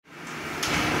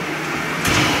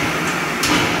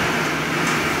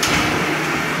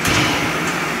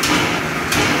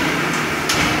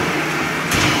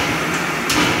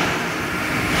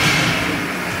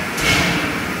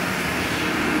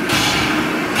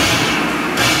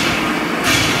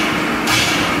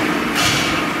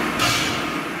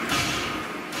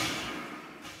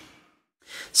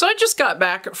So I just got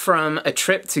back from a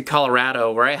trip to Colorado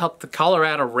where I helped the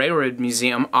Colorado Railroad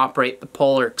Museum operate the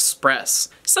Polar Express.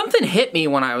 Something hit me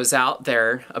when I was out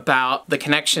there about the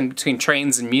connection between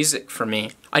trains and music for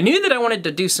me. I knew that I wanted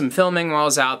to do some filming while I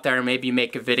was out there, maybe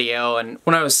make a video, and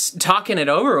when I was talking it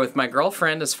over with my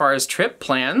girlfriend as far as trip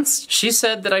plans, she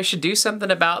said that I should do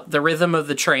something about the rhythm of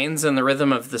the trains and the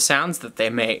rhythm of the sounds that they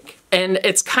make. And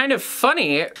it's kind of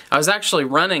funny, I was actually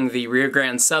running the Rio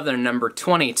Grande Southern number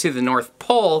 20 to the North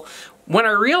Pole when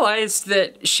I realized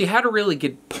that she had a really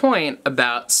good point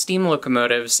about steam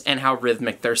locomotives and how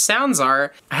rhythmic their sounds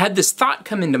are. I had this thought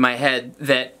come into my head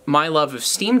that my love of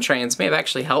steam trains may have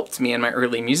actually helped me in my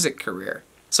early music career.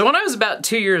 So when I was about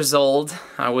 2 years old,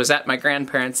 I was at my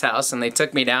grandparents' house and they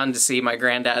took me down to see my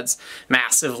granddad's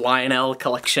massive Lionel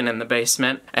collection in the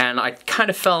basement. And I kind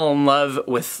of fell in love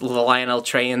with the Lionel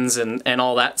trains and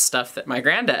all that stuff that my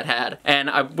granddad had. And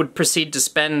I would proceed to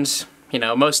spend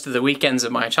most of the weekends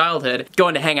of my childhood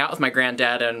going to hang out with my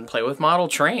granddad and play with model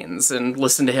trains and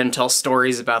listen to him tell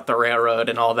stories about the railroad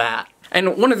and all that.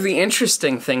 And one of the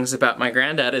interesting things about my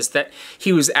granddad is that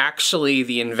he was actually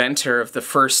the inventor of the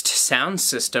first sound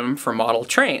system for model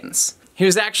trains. He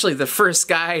was actually the first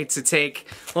guy to take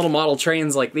little model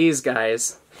trains like these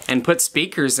guys and put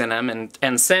speakers in them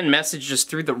and send messages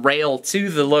through the rail to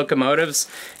the locomotives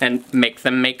and make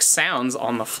them make sounds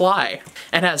on the fly.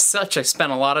 And as such, I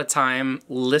spent a lot of time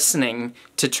listening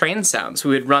to train sounds.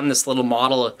 We would run this little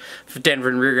model of Denver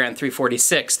and Rio Grande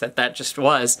 346 that just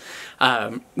was.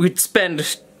 We'd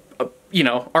spend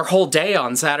our whole day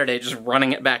on Saturday just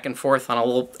running it back and forth on a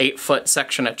little 8-foot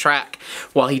section of track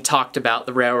while he talked about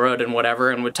the railroad and whatever,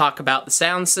 and would talk about the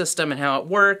sound system and how it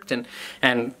worked and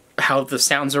how the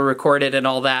sounds are recorded and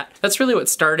all that. That's really what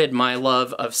started my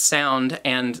love of sound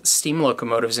and steam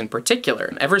locomotives in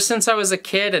particular. Ever since I was a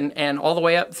kid and all the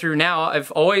way up through now,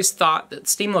 I've always thought that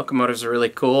steam locomotives are really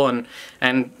cool, and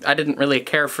I didn't really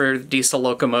care for diesel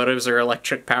locomotives or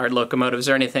electric powered locomotives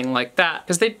or anything like that,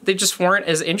 because they just weren't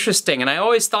as interesting, and I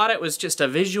always thought it was just a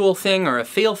visual thing or a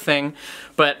feel thing.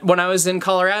 But when I was in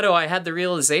Colorado, I had the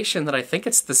realization that I think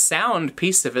it's the sound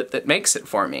piece of it that makes it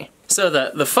for me. So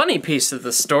the funny piece of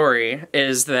the story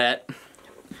is that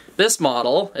this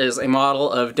model is a model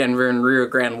of Denver and Rio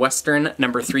Grande Western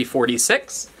number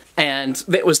 346. And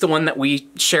it was the one that we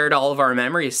shared all of our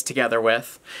memories together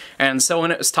with. And so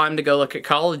when it was time to go look at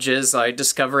colleges, I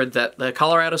discovered that the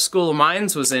Colorado School of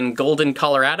Mines was in Golden,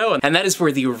 Colorado, and that is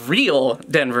where the real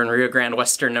Denver and Rio Grande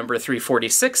Western number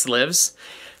 346 lives.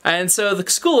 And so the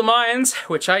School of Mines,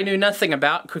 which I knew nothing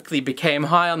about, quickly became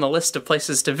high on the list of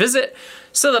places to visit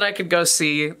so that I could go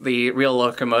see the real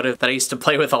locomotive that I used to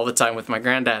play with all the time with my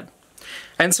granddad.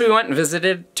 And so we went and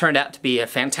visited. Turned out to be a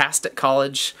fantastic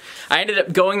college. I ended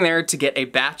up going there to get a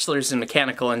bachelor's in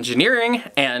mechanical engineering,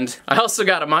 and I also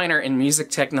got a minor in music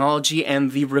technology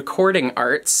and the recording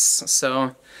arts.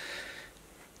 So,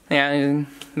 yeah, it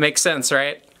makes sense,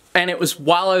 right? And it was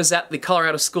while I was at the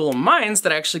Colorado School of Mines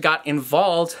that I actually got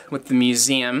involved with the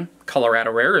museum,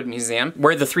 Colorado Railroad Museum,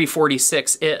 where the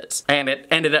 346 is. And it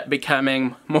ended up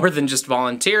becoming more than just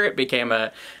volunteer, it became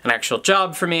an actual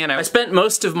job for me, and I spent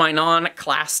most of my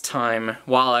non-class time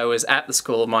while I was at the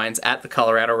School of Mines at the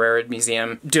Colorado Railroad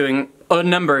Museum doing a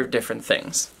number of different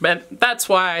things. But that's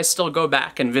why I still go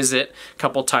back and visit a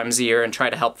couple times a year and try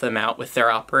to help them out with their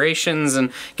operations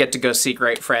and get to go see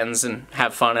great friends and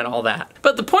have fun and all that.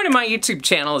 But the point of my YouTube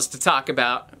channel is to talk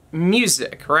about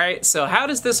music, right? So how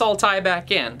does this all tie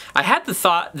back in? I had the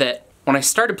thought that when I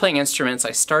started playing instruments,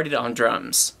 I started on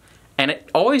drums. And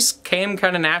it always came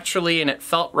kind of naturally and it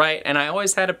felt right, and I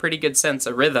always had a pretty good sense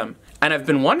of rhythm. And I've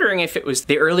been wondering if it was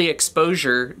the early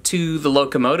exposure to the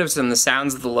locomotives and the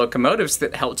sounds of the locomotives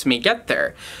that helped me get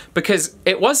there. Because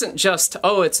it wasn't just,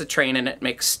 oh, it's a train and it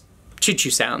makes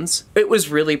choo-choo sounds. It was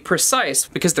really precise,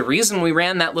 because the reason we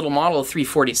ran that little model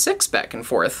 346 back and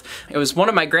forth, it was one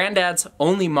of my granddad's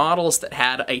only models that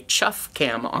had a chuff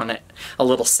cam on it, a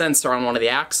little sensor on one of the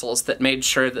axles that made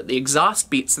sure that the exhaust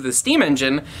beats of the steam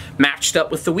engine matched up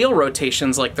with the wheel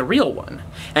rotations like the real one.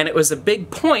 And it was a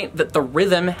big point that the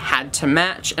rhythm had to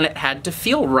match and it had to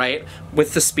feel right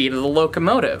with the speed of the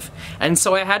locomotive. And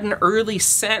so I had an early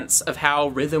sense of how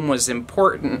rhythm was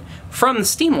important from the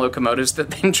steam locomotives that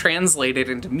then translated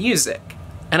into music.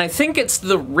 And I think it's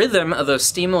the rhythm of those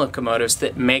steam locomotives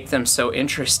that make them so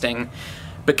interesting,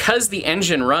 because the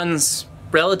engine runs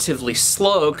relatively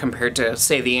slow compared to,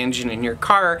 say, the engine in your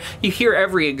car, you hear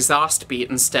every exhaust beat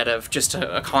instead of just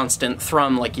a constant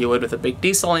thrum like you would with a big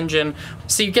diesel engine.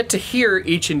 So you get to hear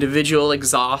each individual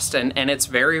exhaust, and it's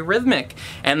very rhythmic.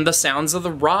 And the sounds of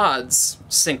the rods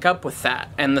sync up with that,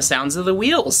 and the sounds of the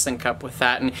wheels sync up with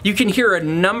that. And you can hear a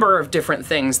number of different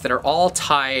things that are all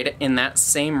tied in that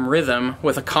same rhythm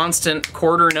with a constant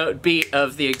quarter note beat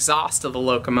of the exhaust of the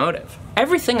locomotive.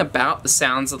 Everything about the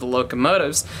sounds of the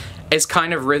locomotives is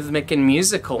kind of rhythmic and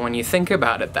musical when you think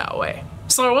about it that way.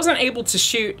 So I wasn't able to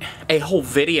shoot a whole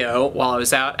video while I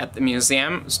was out at the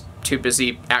museum. I was too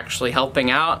busy actually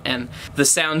helping out, and the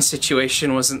sound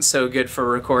situation wasn't so good for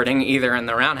recording either in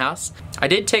the roundhouse. I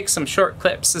did take some short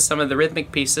clips of some of the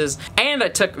rhythmic pieces, and I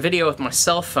took video with my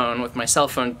cell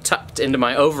phone tucked into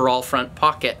my overall front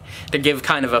pocket to give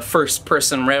kind of a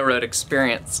first-person railroad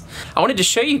experience. I wanted to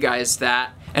show you guys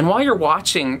that, and while you're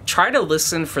watching, try to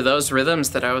listen for those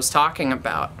rhythms that I was talking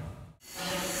about.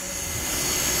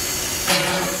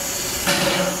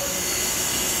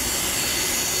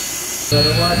 Alright,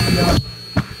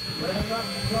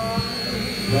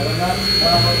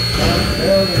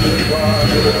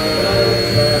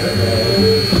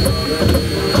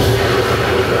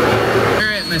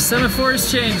 my semaphore's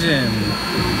changing.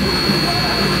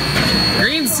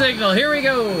 Green signal, here we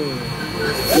go.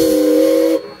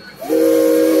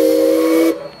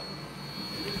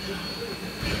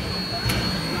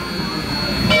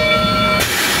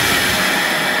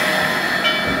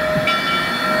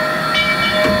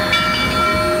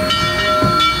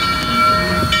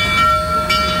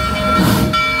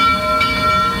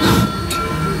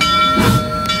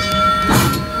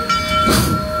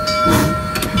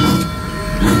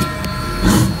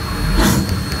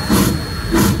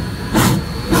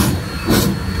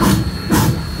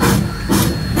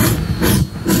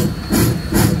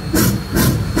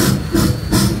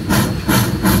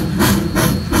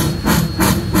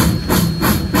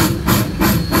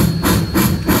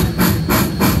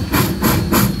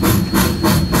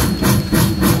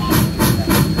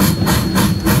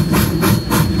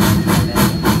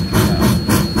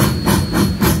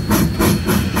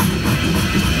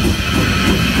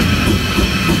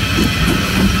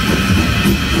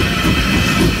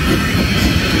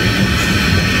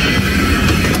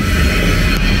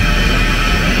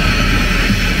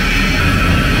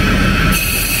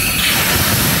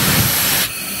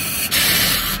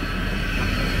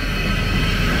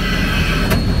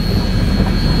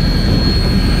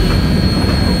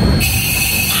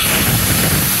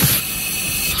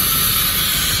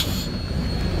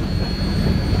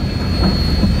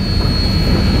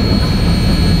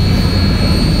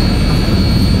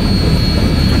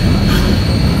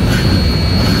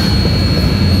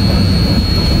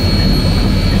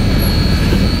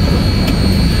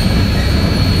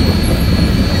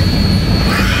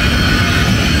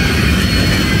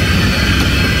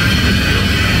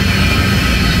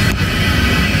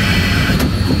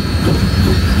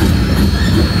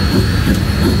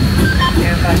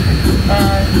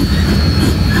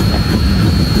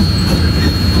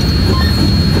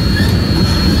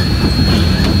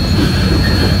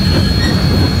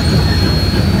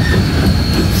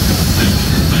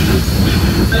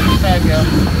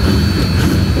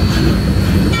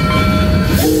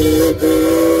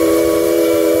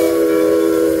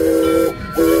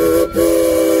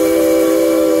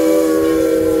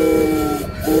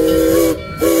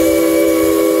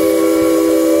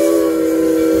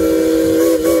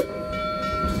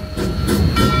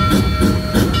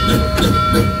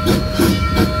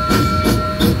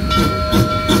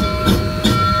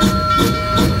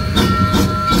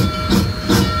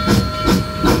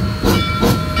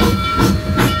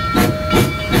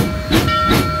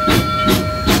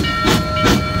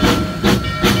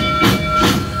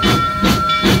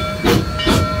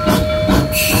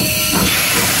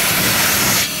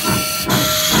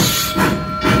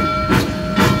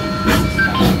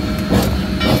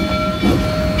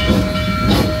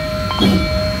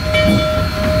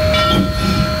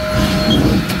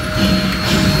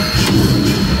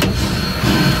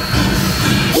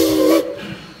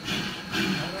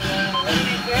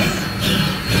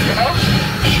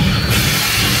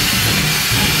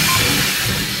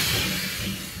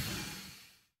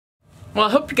 Well,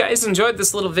 I hope you guys enjoyed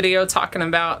this little video talking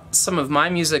about some of my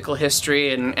musical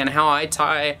history and how I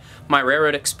tie my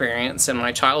railroad experience and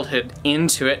my childhood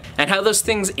into it, and how those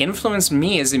things influenced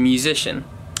me as a musician.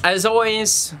 As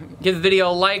always, give the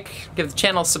video a like, give the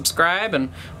channel a subscribe,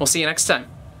 and we'll see you next time.